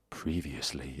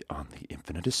Previously on the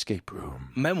Infinite Escape Room.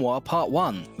 Memoir Part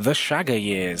 1, The Shagger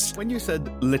Years. When you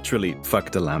said literally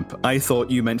fucked a lamp, I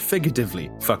thought you meant figuratively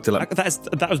fucked a lamp.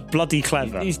 That was bloody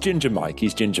clever. He's Ginger Mike.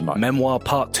 Memoir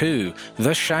Part 2,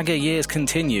 The Shagger Years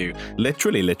Continue.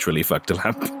 Literally fucked a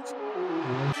lamp.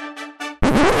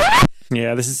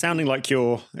 Yeah, this is sounding like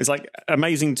it's like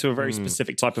amazing to a very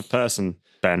specific type of person,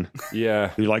 Ben. Yeah.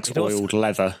 Who likes oiled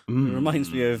leather. It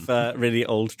reminds me of really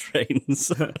old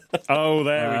trains. Oh,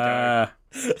 there we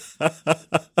go.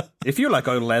 If you like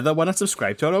oil leather, why not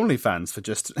subscribe to our OnlyFans for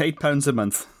just £8 a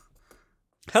month?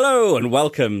 Hello and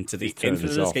welcome to the turned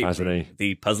Infinite us off, Escape hasn't Room, he?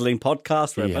 the puzzling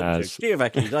podcast where He a bunch has. of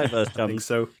geovacuum diverse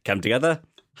chums come together,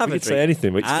 have We a could say drink,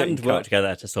 anything, we're just and getting work cut.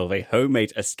 together to solve a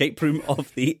homemade escape room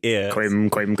of the ear.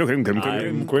 Quim.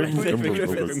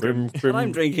 And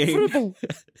I'm drinking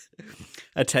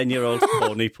a 10-year-old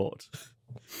Thorny Port.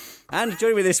 And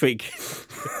joining me this week...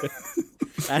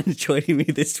 I think we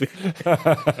meet it. we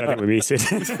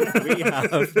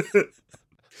have...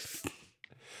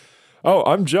 Oh,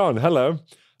 I'm John. Hello.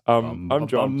 I'm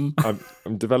John.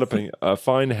 I'm developing a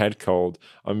fine head cold.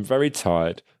 I'm very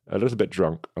tired, a little bit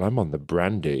drunk, and I'm on the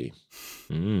brandy.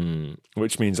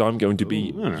 Which means I'm going to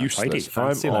be useless.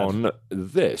 fancy I'm lad. on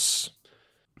this,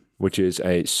 which is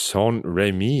a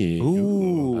Saint-Remy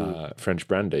French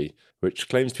brandy, which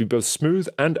claims to be both smooth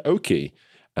and oaky.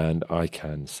 And I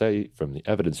can say from the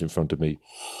evidence in front of me,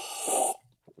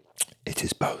 it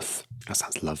is both. That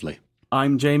sounds lovely.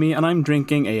 I'm Jamie, and I'm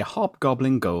drinking a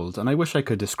Hobgoblin Gold, and I wish I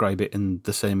could describe it in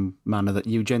the same manner that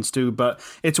you gents do, but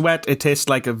it's wet, it tastes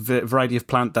like a variety of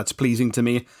plant that's pleasing to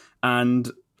me,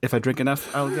 and if I drink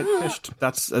enough, I'll get fished.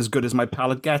 That's as good as my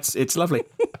palate gets. It's lovely.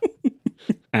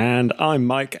 And I'm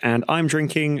Mike, and I'm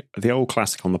drinking the old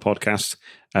classic on the podcast,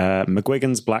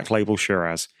 McGuigan's Black Label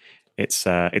Shiraz.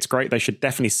 It's great. They should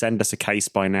definitely send us a case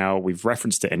by now. We've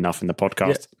referenced it enough in the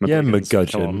podcast. Yeah, McGuigan's.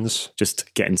 Come on, McGudgeons.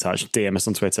 just get in touch. DM us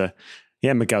on Twitter.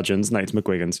 Yeah, McGudgeons. No, it's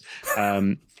McGuigan's.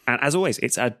 And as always,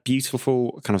 it's a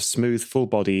beautiful, kind of smooth,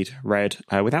 full-bodied red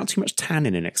without too much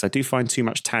tannin in it. Because I do find too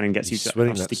much tannin gets He's you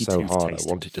swilling to that sticky so tooth hard. taste.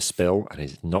 I want it to spill, and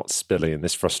it's not spilling, and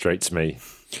this frustrates me.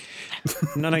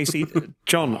 No, you see,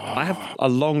 John, I have a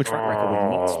long track record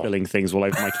of not spilling things all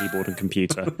over my keyboard and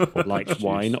computer, like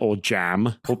wine or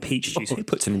jam or peach juice. Who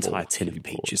puts an entire tin of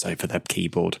peaches over their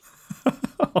keyboard?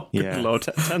 Yeah. Lord.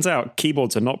 Turns out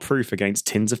keyboards are not proof against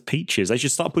tins of peaches. They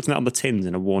should start putting that on the tins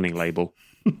in a warning label.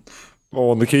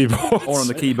 Or on the keyboard. Or on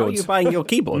the How are keyboards. you buying your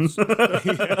keyboards?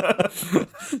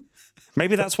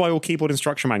 Maybe that's why all keyboard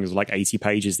instruction manuals are like 80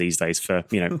 pages these days for,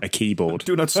 a keyboard.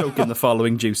 Do not soak in the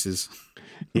following juices.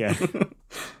 Yeah.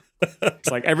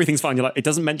 It's like everything's fine. You're like, it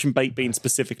doesn't mention baked beans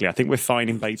specifically. I think we're fine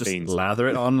in baked beans. Lather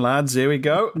it on, lads. Here we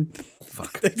go.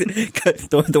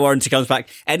 the warranty comes back.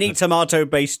 Any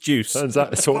tomato-based juice. Turns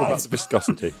out it's all about the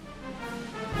viscosity.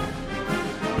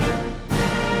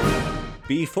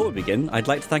 Before we begin, I'd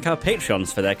like to thank our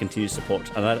Patreons for their continued support,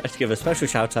 and I'd like to give a special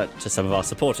shout out to some of our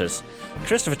supporters,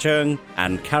 Christopher Chung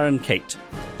and Karen Kate.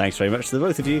 Thanks very much to the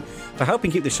both of you for helping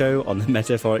keep the show on the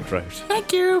metaphoric road.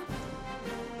 Thank you.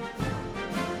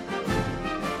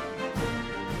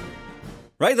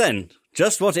 Right then,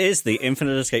 just what is the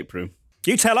Infinite Escape Room?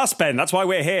 You tell us, Ben. That's why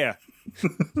we're here.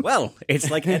 Well, it's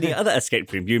like any other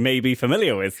escape room you may be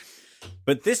familiar with.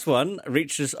 But this one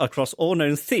reaches across all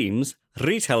known themes,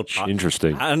 retail park,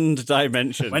 Interesting. and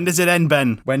dimension. When does it end,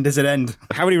 Ben? When does it end?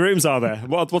 How many rooms are there?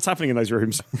 What's happening in those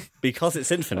rooms? Because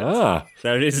it's infinite, Ah,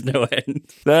 there is no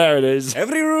end. there it is.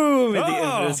 Every room in the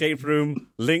Infinite Escape Room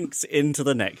links into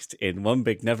the next in one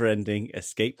big never-ending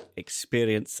escape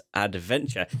experience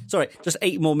adventure. Sorry, just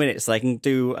 8 more minutes so I can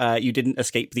do You Didn't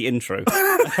Escape the intro.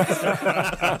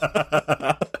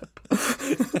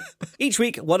 Each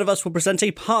week, one of us will present a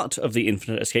part of the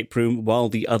Infinite Escape Room while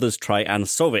the others try and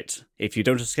solve it. If you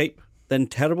don't escape, then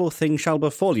terrible things shall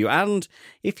befall you, and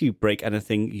if you break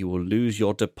anything, you will lose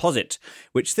your deposit,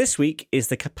 which this week is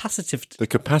the The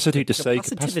capacity to say capacity.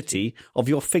 capacitivity of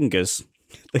your fingers.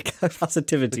 The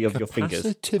capacitivity of your fingers.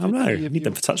 Oh no, you need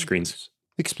them for touchscreens.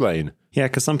 Explain. Yeah,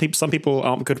 because some people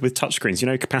aren't good with touchscreens.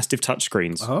 Capacitive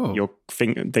touchscreens. Oh.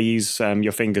 They use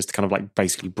your fingers to kind of like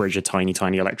basically bridge a tiny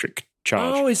electric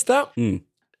charge. Oh, is that?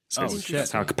 So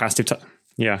that's how capacitive.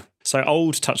 Yeah. So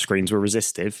old touchscreens were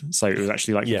resistive. So it was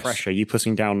actually like the pressure you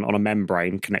putting down on a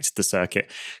membrane connected to the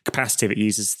circuit. Capacitive, it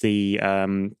uses the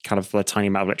kind of the tiny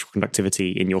amount of electrical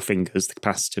conductivity in your fingers, the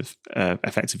capacitive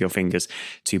effect of your fingers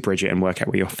to bridge it and work out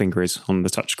where your finger is on the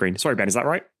touchscreen. Sorry, Ben, is that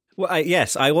right? Well,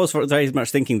 yes, I was very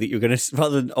much thinking that you were going to,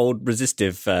 rather than old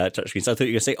resistive touchscreens, I thought you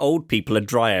were going to say old people are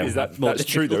drier. That's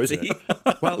true, though, isn't it?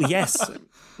 Well, yes.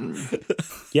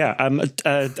 Yeah,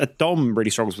 Dom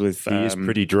really struggles with he is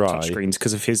pretty dry touchscreens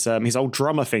because of his old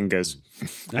drummer fingers,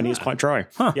 and he is quite dry.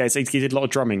 Huh. Yeah, he did a lot of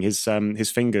drumming. His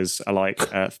fingers are like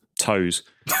toes.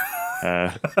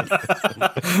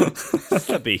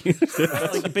 Stubby.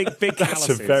 Like big That's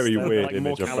calluses. a very weird like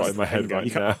image I've got in my head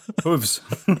right now. Hooves.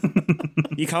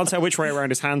 You can't tell which way around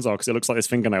his hands are because it looks like there's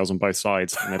fingernails on both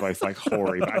sides, and they're both like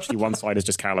hoary, but actually one side is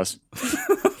just callus.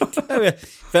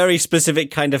 Very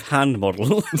specific kind of hand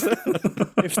model.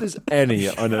 If there's any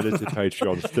unedited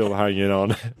Patreon still hanging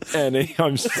on,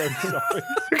 I'm so sorry.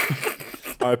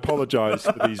 I apologise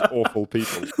for these awful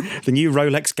people. The new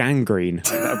Rolex gangrene.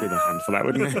 That would be the hand for that,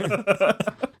 wouldn't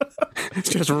it? It's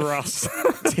just rust.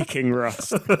 Ticking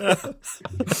rust.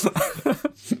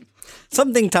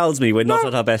 Something tells me we're not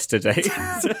at our best today.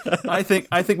 I think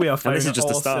we are firing this is just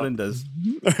all the start. cylinders.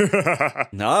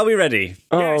 Are we ready?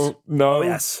 Oh, no. Oh,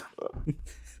 yes.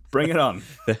 Bring it on.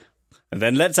 And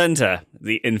then let's enter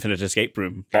the infinite escape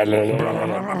room.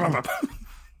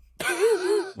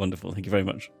 Wonderful. Thank you very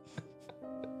much.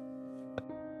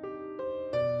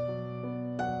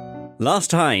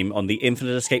 Last time on the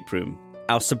Infinite Escape Room,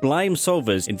 our sublime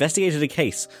solvers investigated a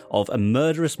case of a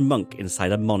murderous monk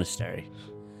inside a monastery.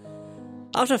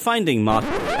 After finding Martin,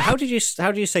 how do you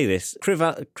say this?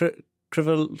 Krivolaky?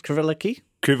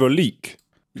 Krivolaky.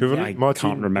 I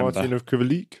can't remember. Martin of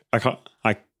Krivolaky.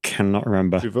 I cannot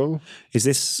remember. Krivol? Is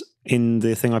this in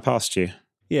the thing I passed you?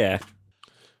 Yeah.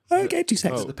 Okay, 2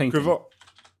 seconds. The painting.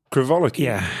 Krivolaky.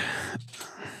 Yeah.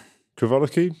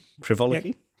 Krivolaky? Krivolaky?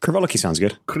 Yeah. Krivolaky sounds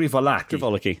good.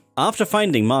 Krivolaky. After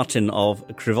finding Martin of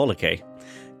Krivolaky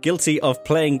guilty of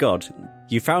playing God,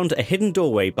 you found a hidden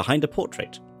doorway behind a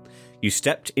portrait. You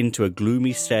stepped into a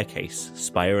gloomy staircase,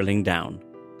 spiralling down.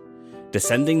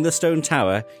 Descending the stone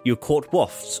tower, you caught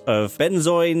wafts of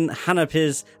benzoin,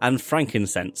 hanapis, and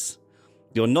frankincense.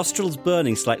 Your nostrils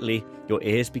burning slightly, your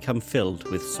ears become filled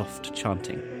with soft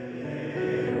chanting.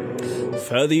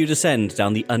 Further you descend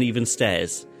down the uneven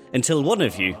stairs, until one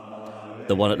of you,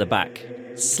 the one at the back,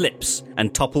 slips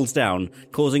and topples down,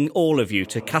 causing all of you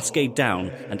to cascade down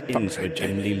and into a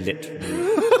dimly lit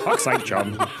room. Fuck's sake,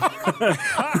 John.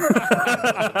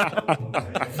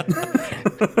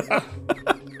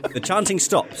 The chanting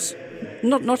stops,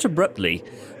 not abruptly,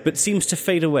 but seems to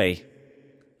fade away.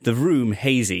 The room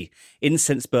hazy,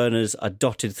 incense burners are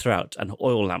dotted throughout, and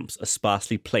oil lamps are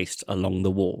sparsely placed along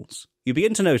the walls. You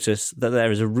begin to notice that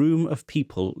there is a room of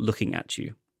people looking at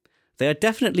you. They are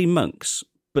definitely monks,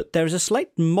 but there is a slight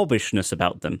mobbishness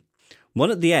about them.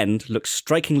 One at the end looks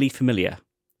strikingly familiar.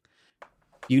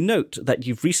 You note that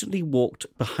you've recently walked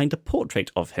behind a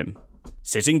portrait of him.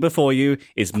 Sitting before you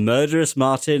is murderous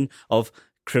Martin of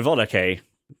Krivolaky.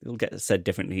 It'll get said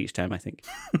differently each time, I think.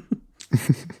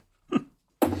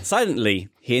 Silently,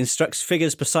 he instructs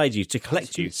figures beside you to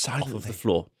collect you off of the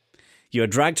floor. You are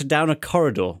dragged down a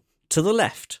corridor, to the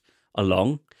left,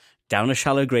 along, down a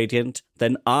shallow gradient,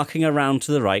 then arcing around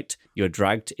to the right, you're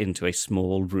dragged into a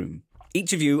small room.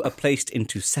 Each of you are placed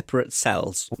into separate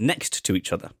cells, next to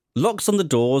each other. Locks on the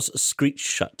doors screech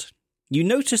shut. You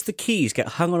notice the keys get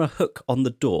hung on a hook on the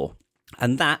door,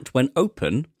 and that, when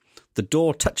open, the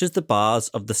door touches the bars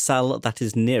of the cell that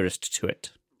is nearest to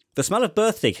it. The smell of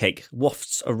birthday cake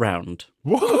wafts around.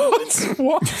 What?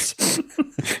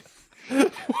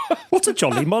 What a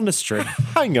jolly monastery.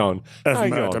 Hang on.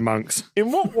 Murder monks.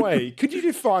 In what way could you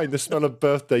define the smell of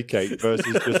birthday cake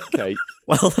versus just cake?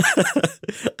 Well,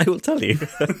 I will tell you.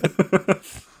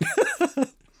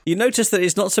 You notice that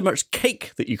it's not so much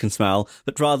cake that you can smell,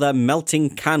 but rather melting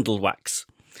candle wax.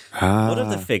 One of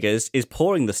the figures is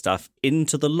pouring the stuff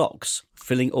into the locks,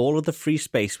 filling all of the free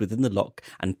space within the lock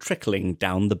and trickling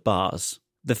down the bars.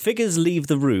 The figures leave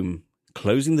the room,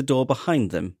 closing the door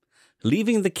behind them,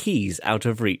 leaving the keys out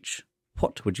of reach.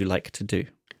 What would you like to do?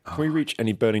 Can we reach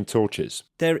any burning torches?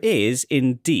 There is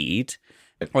indeed.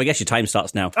 Well, I guess your time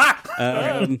starts now.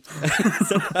 I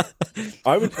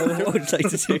would. What would you like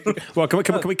to do? Well,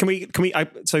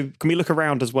 can we look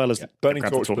around as well as burning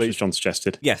grab torch, the torches please. John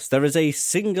suggested? Yes, there is a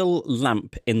single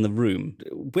lamp in the room.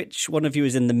 Which one of you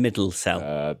is in the middle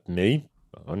cell? Me?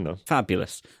 I don't know.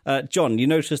 Fabulous. John, you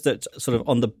notice that sort of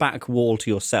on the back wall to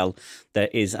your cell, there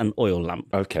is an oil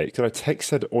lamp. Okay, could I take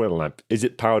said oil lamp? Is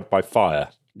it powered by fire?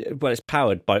 Well, it's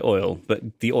powered by oil,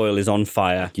 but the oil is on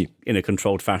fire in a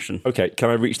controlled fashion. Okay, can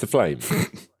I reach the flame?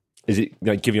 Is it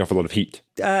giving off a lot of heat?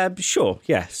 Sure,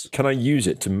 yes. Can I use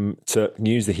it to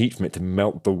use the heat from it to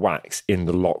melt the wax in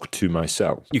the lock to my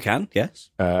cell? You can, yes.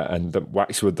 And the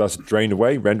wax would thus drain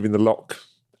away, rendering the lock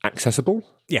accessible?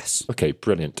 Yes. Okay,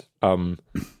 brilliant.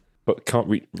 But can't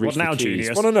reach What the now, keys.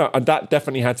 Julius? Well, no, and that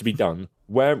definitely had to be done.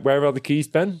 Where are the keys,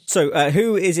 Ben? So,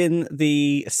 who is in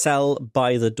the cell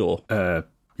by the door?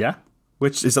 Yeah.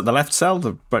 Which is at the left cell?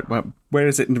 Where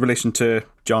is it in relation to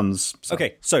John's cell?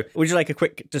 Okay, so would you like a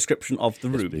quick description of the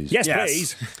room? Yes,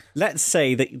 please. Let's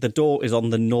say that the door is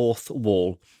on the north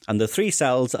wall, and the 3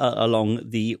 cells are along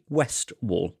the west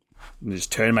wall. I'm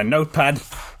just turn my notepad.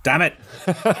 Damn it.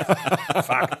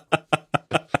 Fuck.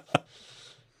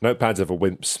 Notepads are for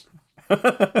wimps.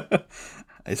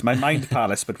 It's my mind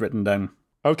palace, but written down.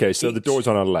 Okay, so the door's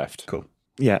on our left. Cool.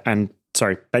 Yeah, and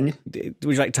sorry, Ben. Would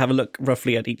you like to have a look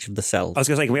roughly at each of the cells? I was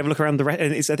going to say, can we have a look around the rest?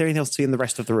 Is there anything else to see in the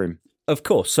rest of the room? Of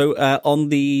course. So on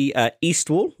the east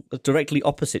wall, directly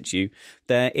opposite you,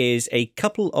 there is a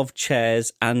couple of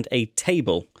chairs and a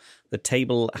table. The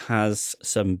table has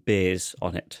some beers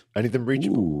on it. Any of them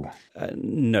reachable?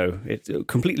 No, it's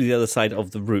completely the other side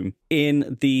of the room.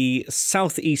 In the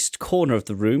southeast corner of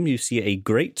the room, you see a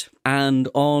grate. And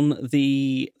on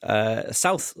the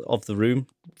south of the room,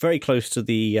 very close to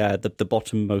the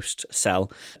bottommost cell,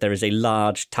 there is a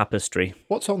large tapestry.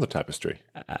 What's on the tapestry?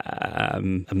 A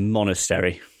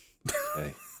monastery.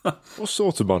 Okay. What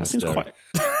sort of monastery?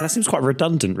 That seems quite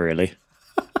redundant, really.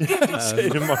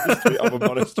 In a monastery of a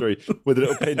monastery with a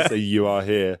little pin saying "You are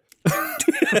here."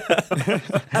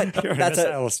 That's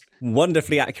a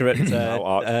wonderfly accurate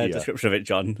description of it,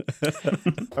 John.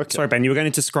 Okay. Sorry, Ben, you were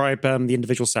going to describe the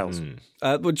individual cells.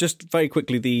 Well, just very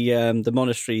quickly, the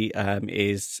monastery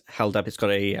is held up. It's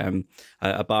got a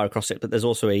bar across it, but there's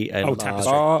also a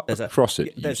tapestry. Bar across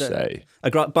it, you there's say? a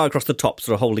bar across the top,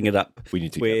 sort of holding it up. We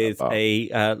need to with get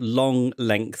that bar. a long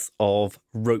length of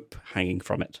rope hanging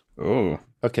from it. Oh.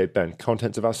 Okay, Ben,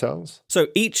 contents of our cells? So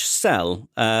each cell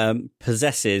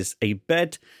possesses a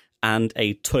bed and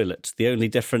a toilet. The only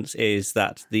difference is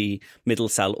that the middle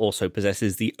cell also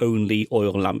possesses the only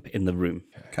oil lamp in the room.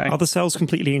 Okay. Are the cells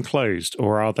completely enclosed,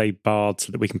 or are they barred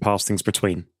so that we can pass things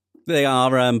between? They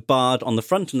are barred on the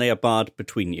front and they are barred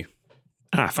between you.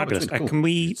 Fabulous. cool. Can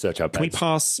we Search our Can we beds.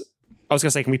 pass? I was going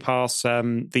to say, can we pass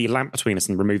the lamp between us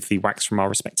and remove the wax from our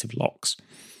respective locks?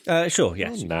 Sure,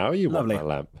 yes. Now you Lovely. want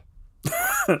my lamp.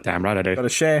 Damn right I do. Got a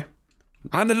share.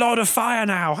 I'm the Lord of Fire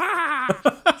now.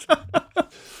 Ha!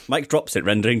 Mike drops it,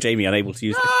 rendering Jamie unable to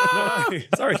use it.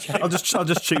 Sorry, Jake. I'll just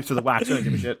chew through the wax. I don't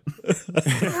give a shit.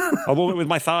 I'll warm it with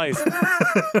my thighs.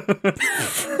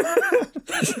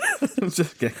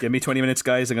 Just give me 20 minutes,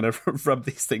 guys. I'm going to rub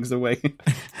these things away.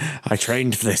 I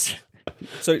trained for this.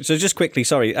 So just quickly,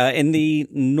 sorry. In the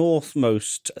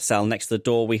northmost cell next to the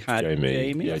door, we had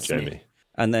Jamie. Yeah, That's Jamie. me.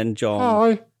 And then John.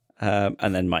 Hi.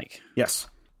 And then Mike. Yes.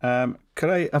 Could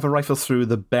I have a rifle through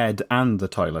the bed and the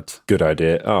toilet? Good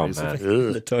idea. Oh, man.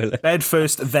 The toilet. Bed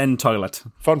first, then toilet.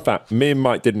 Fun fact, me and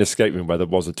Mike did an escape room where there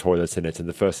was a toilet in it, and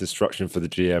the first instruction for the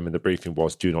GM in the briefing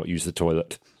was, do not use the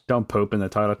toilet. Don't poop in the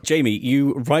toilet. Jamie,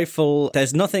 you rifle.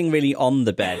 There's nothing really on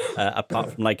the bed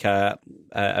apart from like a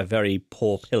very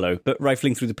poor pillow. But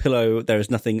rifling through the pillow, there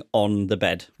is nothing on the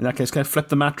bed. In that case, can I flip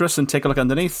the mattress and take a look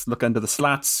underneath? Look under the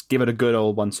slats, give it a good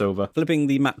old once over. Flipping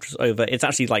the mattress over, it's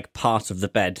actually like part of the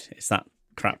bed. It's that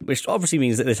crap, which obviously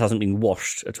means that this hasn't been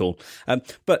washed at all.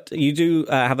 But you do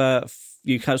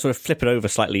you kind of sort of flip it over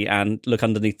slightly and look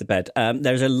underneath the bed.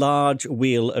 There's a large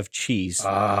wheel of cheese.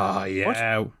 Ah,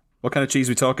 yeah. What kind of cheese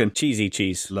are we talking? Cheesy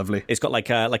cheese. Lovely. It's got like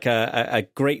a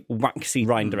great waxy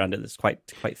rind around it that's quite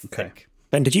thick.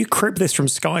 Ben, did you crib this from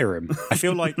Skyrim? I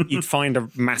feel like you'd find a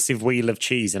massive wheel of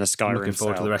cheese in a Skyrim Looking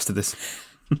forward to cell. the rest of this.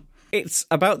 It's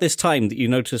about this time that you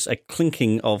notice a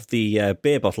clinking of the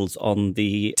beer bottles on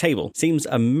the table. Seems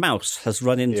a mouse has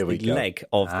run into the leg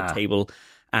of the table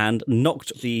and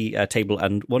knocked the table,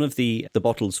 and one of the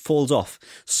bottles falls off,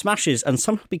 smashes, and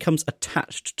somehow becomes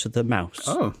attached to the mouse.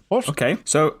 Oh, what? Okay.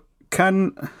 So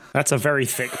That's a very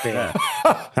thick beer.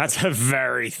 That's a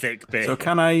very thick beer. So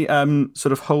can I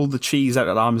sort of hold the cheese out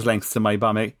at arm's length to my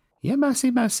bum? Yeah,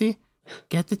 mousy.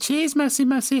 Get the cheese,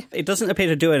 mousy. It doesn't appear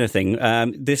to do anything.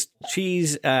 This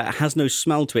cheese has no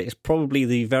smell to it. It's probably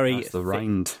the very the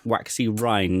rind, waxy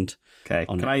rind. Okay.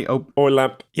 Can I oil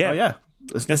lamp? Yeah. Oh, yeah.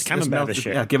 Let's camembert this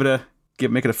shit. Yeah,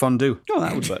 make it a fondue. Oh,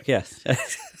 that would work. Yes.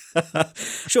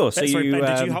 Sure. So Sorry, you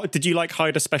Ben, did you like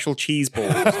hide a special cheese ball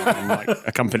and like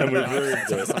accompany it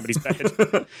to somebody's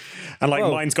bed? And like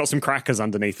mine's got some crackers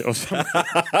underneath it or something.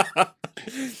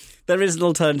 There is an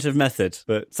alternative method,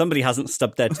 but somebody hasn't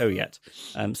stubbed their toe yet.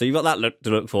 So you've got that to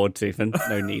look forward to, and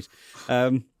no need.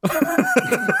 Can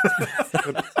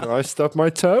I stub my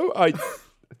toe?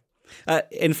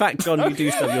 In fact, John, you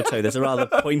do stub your toe. There's a rather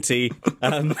pointy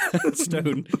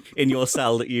stone in your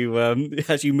cell that you,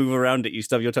 as you move around it, you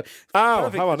stub your toe. Ow,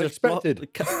 how unexpected.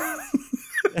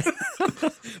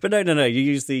 But no. You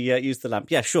use the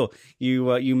lamp. Yeah, sure.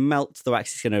 You melt the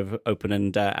waxy skin open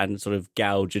and sort of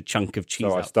gouge a chunk of cheese.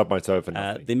 So I out. stubbed my toe for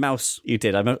nothing. The mouse, you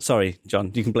did. I'm sorry,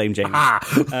 John. You can blame Jamie.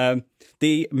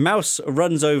 The mouse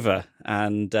runs over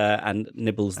and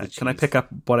nibbles the cheese. Can I pick up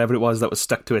whatever it was that was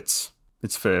stuck to its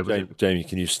fur? Jamie,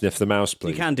 can you sniff the mouse,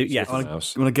 please? You can do. Yes. I want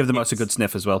to give the mouse a good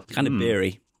sniff as well. Kind of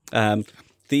beery.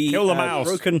 Kill the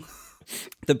mouse.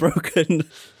 The broken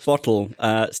bottle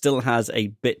still has a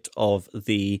bit of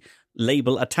the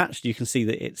label attached. You can see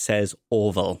that it says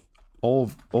Orville.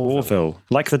 Orville.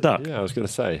 Like the duck? Yeah, I was going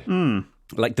to say.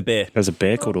 Like the beer. There's a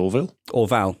beer called Orville?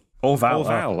 Orval.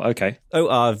 Orval, okay.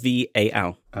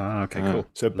 Orval. Ah, okay, cool.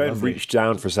 So Ben reached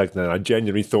down for a second and I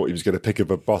genuinely thought he was going to pick up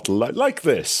a bottle like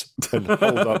this and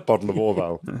hold that bottle of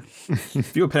Orval.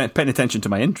 If you were paying attention to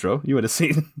my intro, you would have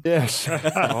seen. Yes.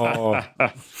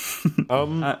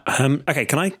 Okay,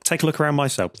 can I take a look around my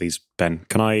cell, please, Ben?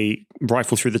 Can I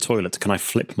rifle through the toilet? Can I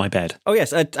flip my bed? Oh,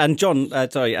 yes. And John,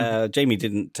 Jamie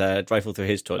didn't rifle through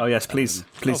his toilet. Oh, yes, please.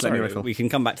 Please let me rifle. We can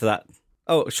come back to that.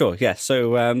 Oh, sure, yes.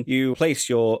 So you place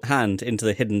your hand into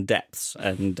the hidden depths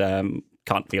and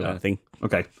can't feel anything.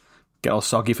 Okay. Get all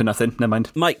soggy for nothing. Never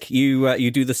mind. Mike,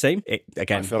 you do the same.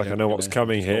 Again, I feel like I know what's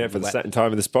coming here for the second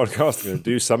time in this podcast. I'm going to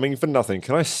do something for nothing.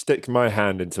 Can I stick my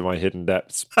hand into my hidden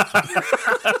depths?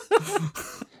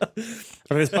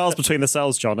 There's bars between the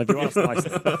cells, John. Have you asked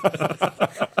nicely?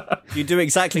 You do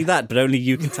exactly that, but only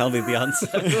you can tell me the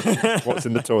answer. What's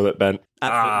in the toilet, Ben?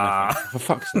 Absolutely For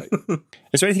fuck's sake.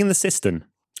 Is there anything in the cistern?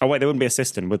 Oh, wait, there wouldn't be a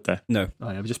cistern, would there? No. Oh,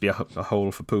 yeah, it would just be a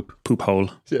hole for poop. Poop hole.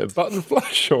 Is it a button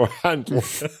flush or a handle?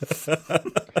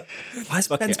 Why is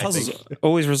Ben's puzzles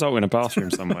always result in a bathroom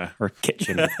somewhere or a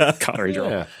kitchen cutlery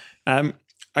drawer? Yeah.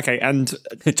 Okay, and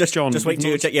John... Just wait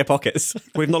till you check your pockets.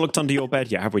 We've not looked under your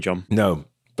bed yet, have we, John? No,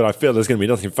 but I feel there's going to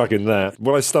be nothing fucking there.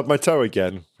 Will I stub my toe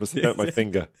again? Was it my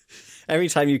finger? Every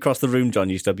time you cross the room, John,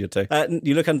 you stub your toe.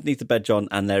 You look underneath the bed, John,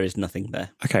 and there is nothing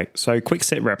there. Okay, so quick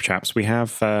sit rep, chaps. We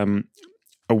have a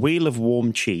wheel of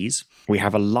warm cheese. We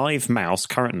have a live mouse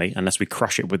currently, unless we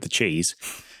crush it with the cheese,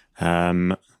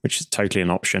 which is totally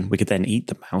an option. We could then eat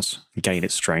the mouse and gain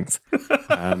its strength.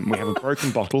 We have a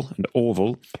broken bottle and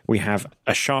Orville. We have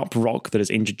a sharp rock that has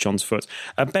injured John's foot.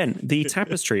 Ben, the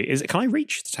tapestry, can I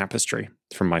reach the tapestry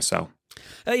from my cell?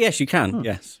 Yes, you can,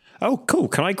 yes. Oh, cool.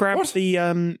 Can I grab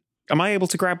am I able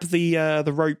to grab the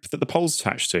rope that the pole's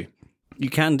attached to? You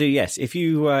can do, yes. If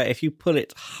you pull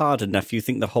it hard enough, you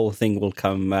think the whole thing will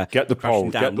come get the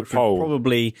pole. Down, get the pole.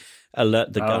 Probably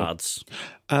alert the guards.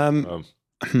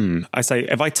 I say,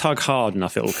 if I tug hard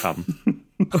enough, it'll come.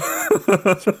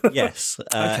 Yes.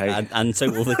 Okay. And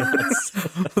so will the guards.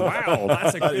 Wow,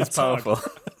 that's a good powerful.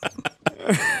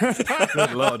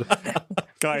 Good Lord.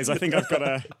 Guys, I think I've got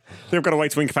to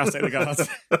wait to incapacitate the guards.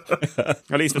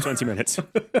 At least for 20 minutes.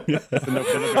 Then they'll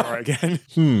be all right again.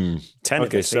 10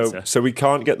 Okay, so we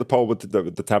can't get the pole with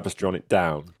the tapestry on it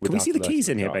down. Can we see the keys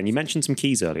in here, Ben? You mentioned some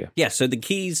keys earlier. Yeah, so the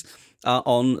keys are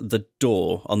on the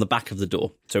door, on the back of the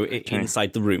door, so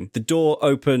inside the room. The door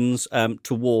opens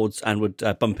towards and would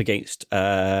bump against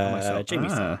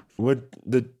Jamie's.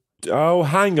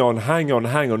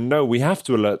 Hang on. No, we have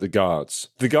to alert the guards.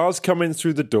 The guards come in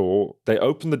through the door. They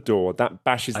open the door. That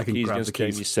bashes the keys against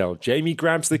Jamie's cell. Jamie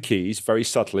grabs the keys very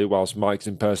subtly whilst Mike's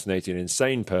impersonating an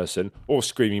insane person or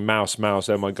screaming, mouse, mouse,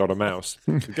 oh my God, a mouse.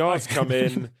 The guards come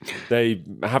in. They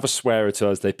have a swear at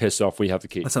us. They piss off. We have the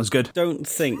keys. That sounds good. Don't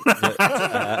think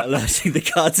that alerting the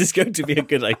guards is going to be a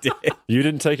good idea. You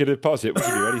didn't take a deposit. We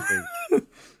can do anything.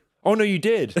 Oh, no, you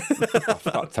did.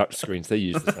 Fuck touch screens. They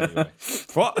use this anyway.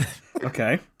 What?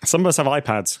 Okay. Some of us have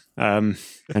iPads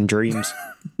and dreams.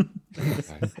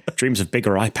 Dreams of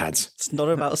bigger iPads. It's not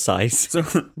about size. So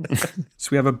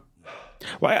we have a...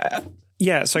 Well,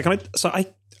 yeah, so can I...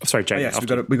 Sorry, Jamie. Yes,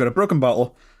 we've got a broken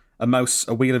bottle, a mouse,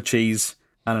 a wheel of cheese,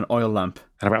 and an oil lamp.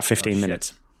 And about 15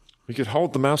 minutes. We could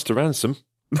hold the mouse to ransom.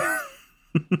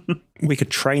 We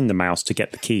could train the mouse to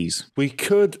get the keys. We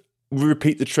could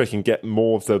repeat the trick and get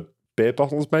more of the beer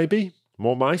bottles, maybe?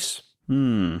 More mice?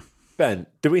 Ben,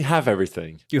 do we have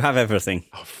everything? You have everything.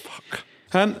 Oh, fuck.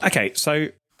 Okay, so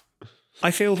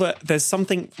I feel that there's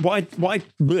something... What I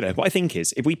think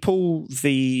is, if we pull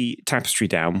the tapestry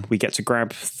down, we get to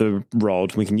grab the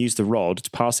rod, we can use the rod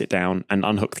to pass it down and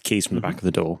unhook the keys from the back of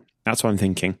the door. That's what I'm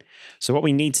thinking. So what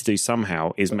we need to do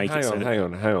somehow is make it... Hang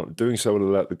on. Doing so will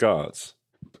alert the guards.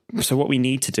 So what we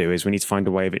need to do is we need to find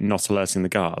a way of it not alerting the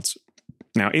guards.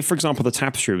 Now, if, for example, the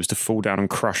tapestry was to fall down and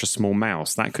crush a small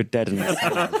mouse, that could deaden it.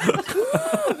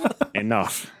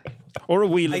 enough. Or a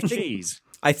wheel of cheese.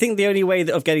 I think the only way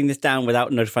of getting this down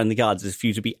without notifying the guards is for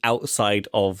you to be outside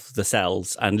of the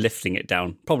cells and lifting it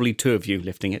down. Probably two of you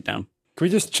lifting it down. Can we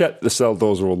just check the cell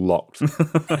doors are all locked?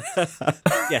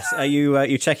 Yes,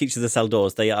 you check each of the cell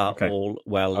doors. They are all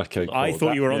well. Okay, cool. I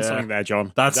thought you were on something there,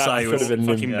 John. That could have been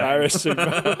embarrassing.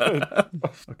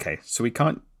 Okay, so we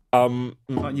can't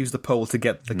use the pole to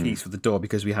get the keys for the door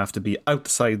because we have to be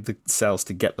outside the cells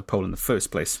to get the pole in the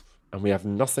first place. And we have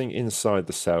nothing inside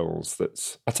the cells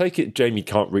that's... I take it Jamie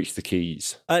can't reach the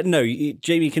keys. No,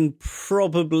 Jamie can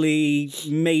probably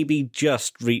maybe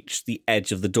just reach the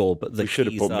edge of the door, but the You should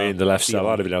have put me in the left cell.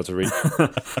 I'd have been able to reach.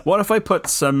 What if I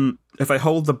if I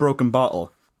hold the broken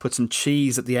bottle, put some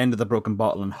cheese at the end of the broken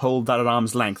bottle and hold that at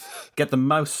arm's length, get the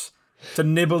mouse to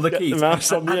nibble the keys. The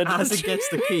mouse on the end as it gets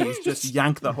the keys, just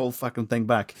yank the whole fucking thing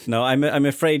back. No, I'm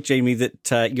afraid, Jamie,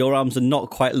 that your arms are not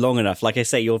quite long enough. Like I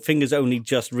say, your fingers only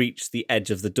just reach the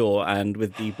edge of the door, and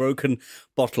with the broken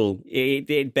bottle,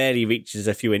 it barely reaches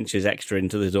a few inches extra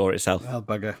into the door itself. Well,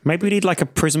 bugger. Maybe we need like a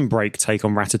Prison Break take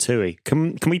on Ratatouille.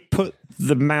 Can we put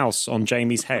the mouse on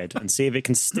Jamie's head and see if it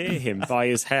can steer him by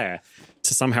his hair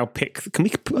to somehow pick... Can we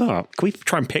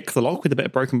try and pick the lock with a bit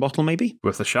of broken bottle, maybe?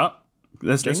 Worth a shot?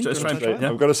 Let's try and try.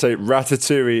 I've got to say,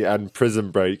 Ratatouille and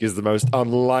Prison Break is the most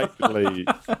unlikely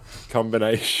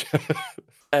combination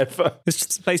ever. It's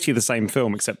just basically the same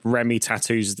film, except Remy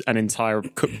tattoos an entire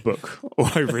cookbook all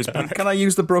over his back. Can I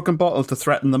use the broken bottle to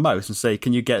threaten the mouse and say,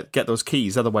 can you get those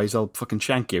keys? Otherwise, I'll fucking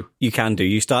shank you. You can do.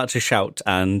 You start to shout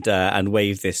and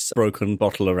wave this broken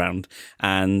bottle around,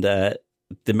 and...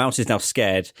 the mouse is now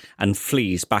scared and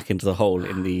flees back into the hole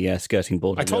in the skirting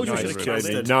board. I told you we should have killed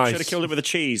it. Nice. Should have killed it with a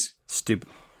cheese. Stupid.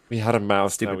 We had a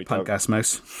mouse. Stupid punk ass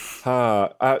mouse.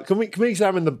 Can we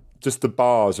examine the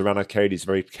bars around Arcades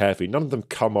very carefully? None of them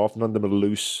come off. None of them are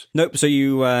loose. Nope. So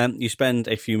you spend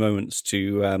a few moments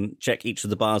to check each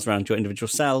of the bars around your individual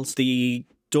cells. The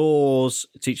doors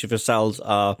to each of your cells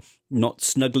are not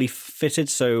snugly fitted,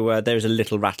 so there's a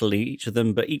little rattle in each of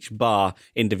them, but each bar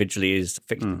individually is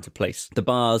fixed into place. The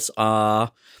bars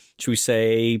are, should we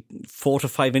say, 4 to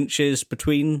 5 inches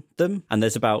between them, and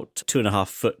there's about 2.5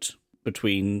 foot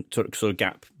between, sort of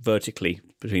gap vertically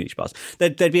between each bars.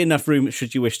 There'd be enough room,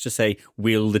 should you wish to say,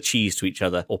 wheel the cheese to each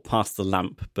other or pass the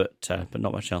lamp, but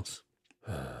not much else.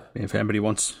 If anybody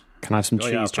wants... Can I have some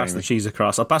cheese, I'll pass the cheese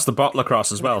across. I'll pass the bottle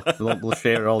across as well. We'll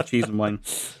share all cheese and wine.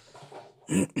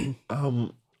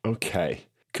 Okay.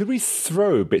 Could we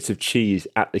throw bits of cheese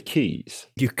at the keys?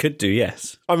 You could do,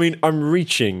 yes. I mean, I'm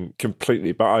reaching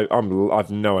completely, but I've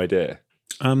no idea.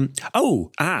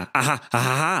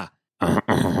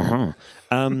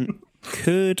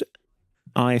 Could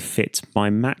I fit my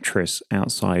mattress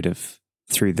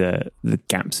through the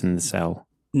gaps in the cell?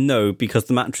 No, because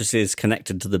the mattress is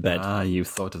connected to the bed. You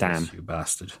thought of this, you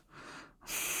bastard.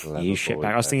 You shitbag.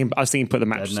 I was thinking put the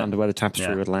mattress under where the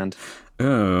tapestry would land.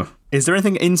 Oh. Is there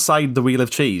anything inside the wheel of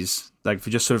cheese? Like if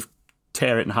you just sort of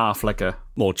tear it in half like a...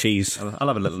 More cheese. I'll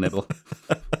have a little nibble.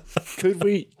 Could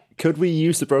we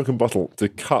use the broken bottle to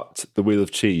cut the wheel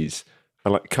of cheese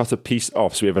and like cut a piece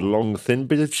off so we have a long thin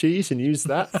bit of cheese and use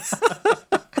that?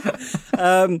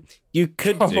 You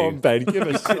could Come do. on, Ben, give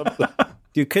us something.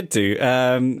 You could do.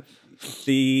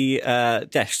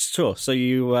 Sure. So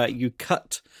you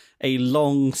cut a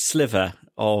long sliver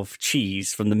of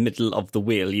cheese from the middle of the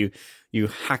wheel. You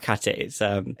hack at it.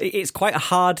 It's quite a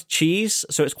hard cheese,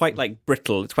 so it's quite like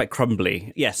brittle. It's quite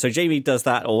crumbly. Yeah, so Jamie does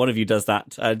that, or one of you does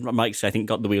that. Mike's, I think,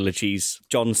 got the wheel of cheese.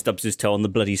 John stubs his toe on the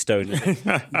bloody stone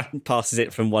and passes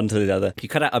it from one to the other. You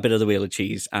cut out a bit of the wheel of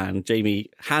cheese, and Jamie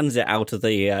hands it out of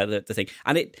the thing.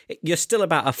 And you're still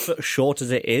about a foot short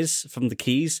as it is from the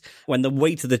keys, when the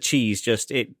weight of the cheese just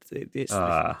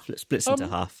splits into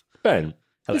half. Ben,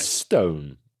 Hello. this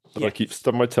stone that I keep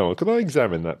stubbing my toe on, could I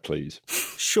examine that, please?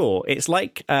 Sure, it's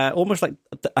like almost like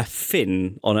a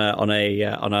fin on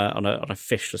a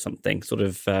fish or something, sort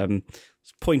of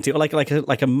pointy, like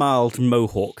a mild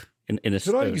mohawk in a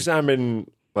stone. Could I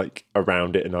examine like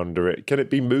around it and under it? Can it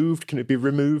be moved? Can it be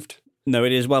removed? No,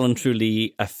 it is well and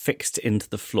truly affixed into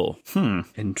the floor.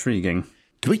 Intriguing.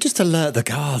 Do we just alert the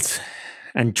guards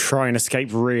and try and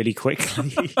escape really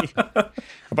quickly? But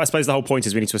I suppose the whole point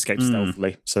is we need to escape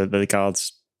stealthily so that the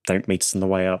guards don't meet us on the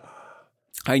way up.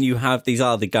 And these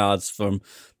are the guards from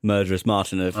murderous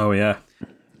Martin of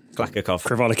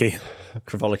Krivolaky.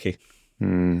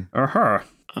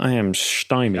 I am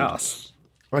stymied. Yes.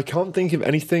 I can't think of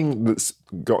anything that's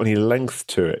got any length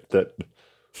to it that...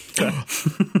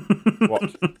 What?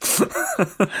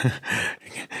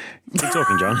 Keep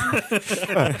talking, John.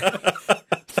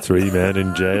 3 men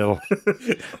in jail.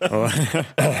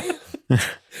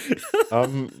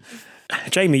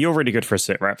 Jamie, you're really good for a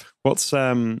sit rep. What's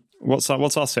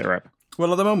our sit rep?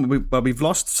 Well, at the moment, we've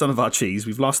lost some of our cheese.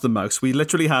 We've lost the mouse. We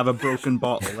literally have a broken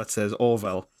bottle that says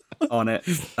Orville on it.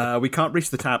 We can't reach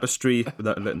the tapestry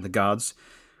without alerting the guards.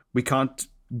 We can't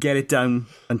get it down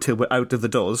until we're out of the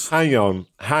doors. Hang on.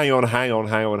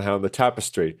 The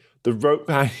tapestry. The rope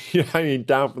hanging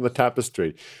down from the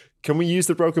tapestry. Can we use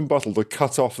the broken bottle to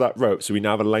cut off that rope so we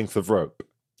now have a length of rope?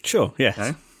 Sure,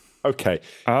 yes. Okay.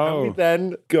 Oh. Can we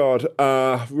then,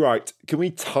 right. Can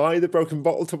we tie the broken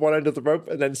bottle to one end of the rope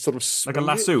and then sort of Like a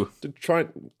lasso? to try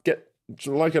and get,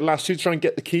 like a lasso to try and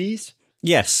get the keys?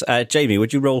 Yes, Jamie,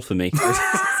 would you roll for me?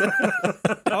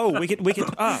 We could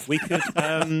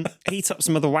heat up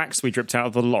some of the wax we dripped out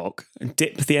of the lock and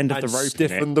dip the end of the rope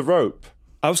stiffen in it. the rope.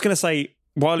 I was going to say,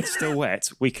 while it's still wet,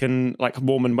 we can, like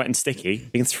warm and wet and sticky,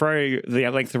 we can throw the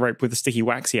length of rope with the sticky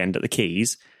waxy end at the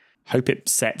keys, hope it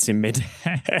sets in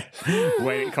mid-air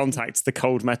when it contacts the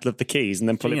cold metal of the keys, and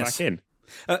then pull it back in.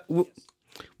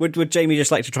 Would Jamie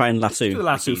just like to try and lasso? Let's do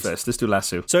lasso first. Let's do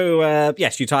lasso. So,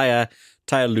 yes, you tie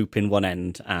a loop in one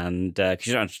end, and because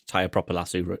you don't have to tie a proper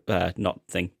lasso knot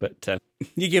thing, but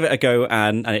you give it a go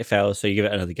and it fails, so you give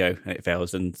it another go and it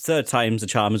fails, and third time's the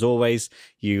charm as always.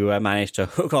 You manage to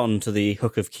hook on to the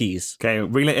hook of keys. Okay,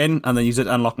 reel it in and then use it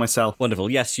to unlock myself. Wonderful.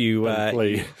 Yes, you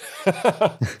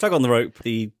tug on the rope,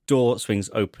 the door swings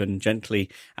open gently,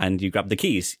 and you grab the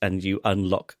keys and you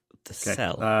unlock the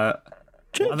cell.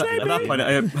 At that point,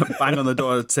 I bang on the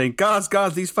door saying, guards,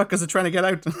 these fuckers are trying to get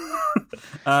out.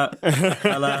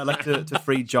 I'd like to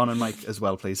free John and Mike as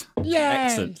well, please. Yeah.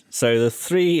 Excellent. So the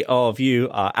three of you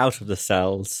are out of the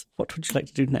cells. What would you like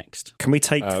to do next? Can we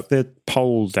take the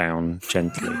pole down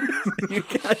gently? You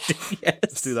can do, yes.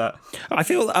 Let's do that. I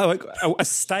feel a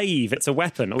stave, it's a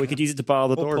weapon, or we could use it to bar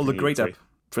the door. Or pull the grate up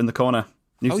from the corner.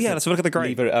 Let's have a look at the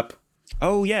grate. Lever it up.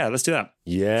 Oh, yeah, let's do that.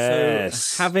 Yes.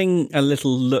 So, having a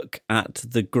little look at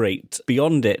the grate,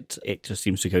 beyond it, it just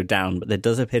seems to go down, but there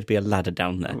does appear to be a ladder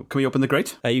down there. Can we open the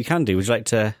grate? You can do. Would you like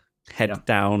to head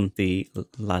down the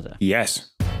ladder?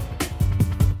 Yes.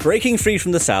 Breaking free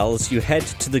from the cells, you head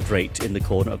to the grate in the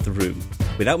corner of the room.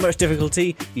 Without much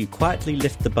difficulty, you quietly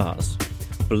lift the bars.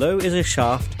 Below is a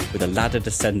shaft with a ladder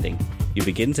descending. You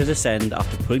begin to descend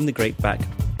after pulling the grate back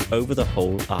over the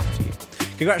hole after you.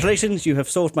 Congratulations, you have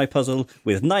solved my puzzle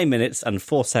with 9 minutes and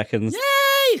 4 seconds.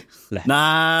 Yay! Left.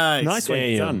 Nice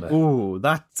Way done. Ooh,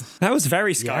 that was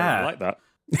very scary. Yeah. I like that.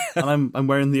 and I'm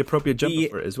wearing the appropriate jumper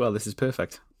for it as well. This is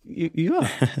perfect. You are.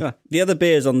 The other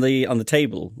beers on the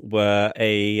table were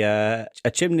a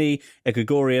chimney, a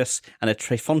Gregorius, and a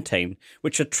Trefontaine,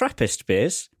 which are Trappist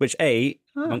beers, which A,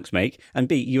 monks make, and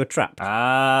B, you are trapped.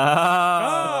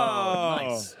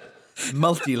 Nice.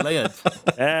 Multi-layered.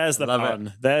 There's the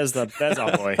pun. There's our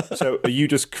boy. So are you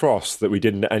just cross that we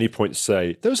didn't at any point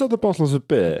say, those other bottles of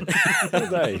beer? What are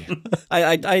they?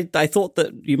 I thought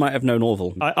that you might have known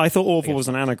Orville. I thought Orville was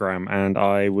an anagram, and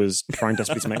I was trying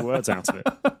desperately to make words out of it,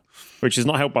 which is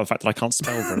not helped by the fact that I can't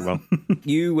spell very well.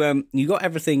 You got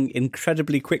everything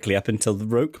incredibly quickly up until the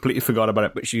rope. Completely forgot about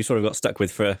it. Which you sort of got stuck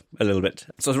with for a little bit.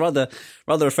 So I was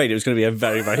rather afraid it was going to be a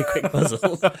very, very quick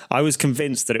puzzle. I was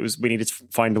convinced that we needed to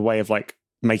find a way of like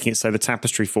making it so the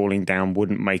tapestry falling down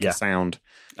wouldn't make a sound.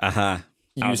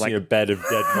 Using a bed of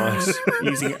dead mice.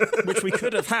 Which we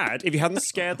could have had if you hadn't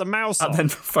scared the mouse and off. then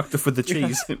fucked up with the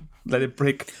cheese. Let it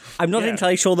break. I'm not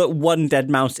entirely sure that one dead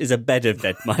mouse is a bed of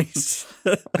dead mice.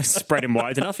 Spread him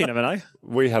wide enough, you never know.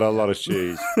 We had a lot of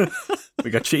cheese.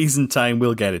 We got cheese and time,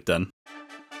 we'll get it done.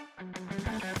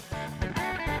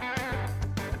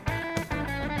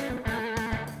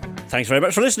 Thanks very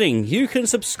much for listening. You can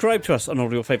subscribe to us on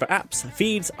all your favourite apps,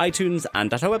 feeds, iTunes,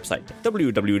 and at our website,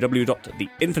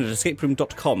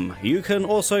 www.theinfiniteescaperoom.com. You can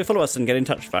also follow us and get in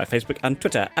touch via Facebook and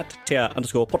Twitter at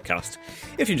 @tier_podcast.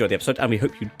 If you enjoyed the episode, and we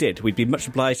hope you did, we'd be much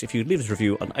obliged if you'd leave us a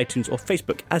review on iTunes or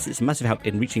Facebook, as it's a massive help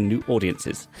in reaching new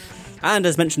audiences. And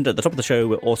as mentioned at the top of the show,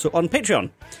 we're also on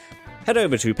Patreon. Head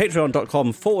over to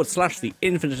patreon.com/The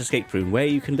Infinite Escape Room, where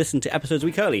you can listen to episodes a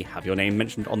week early, have your name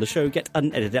mentioned on the show, get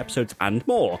unedited episodes, and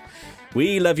more.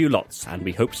 We love you lots, and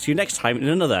we hope to see you next time in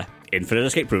another Infinite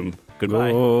Escape Room.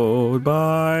 Goodbye.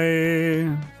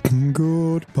 Goodbye.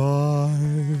 Goodbye.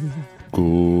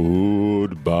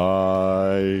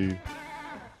 Goodbye.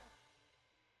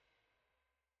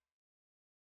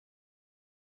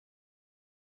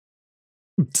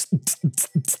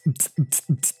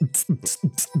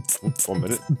 1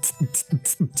 minute.